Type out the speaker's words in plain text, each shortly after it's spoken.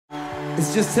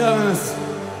It's just telling us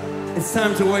it's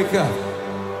time to wake up.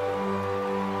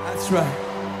 That's right.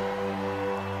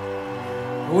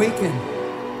 Awaken.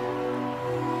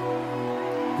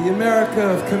 The America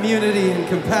of community and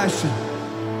compassion,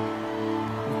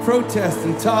 of protest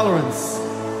and tolerance.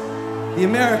 The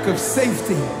America of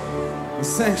safety and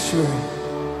sanctuary.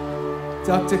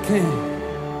 Dr. King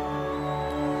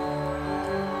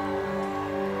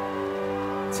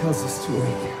tells us to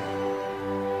awaken.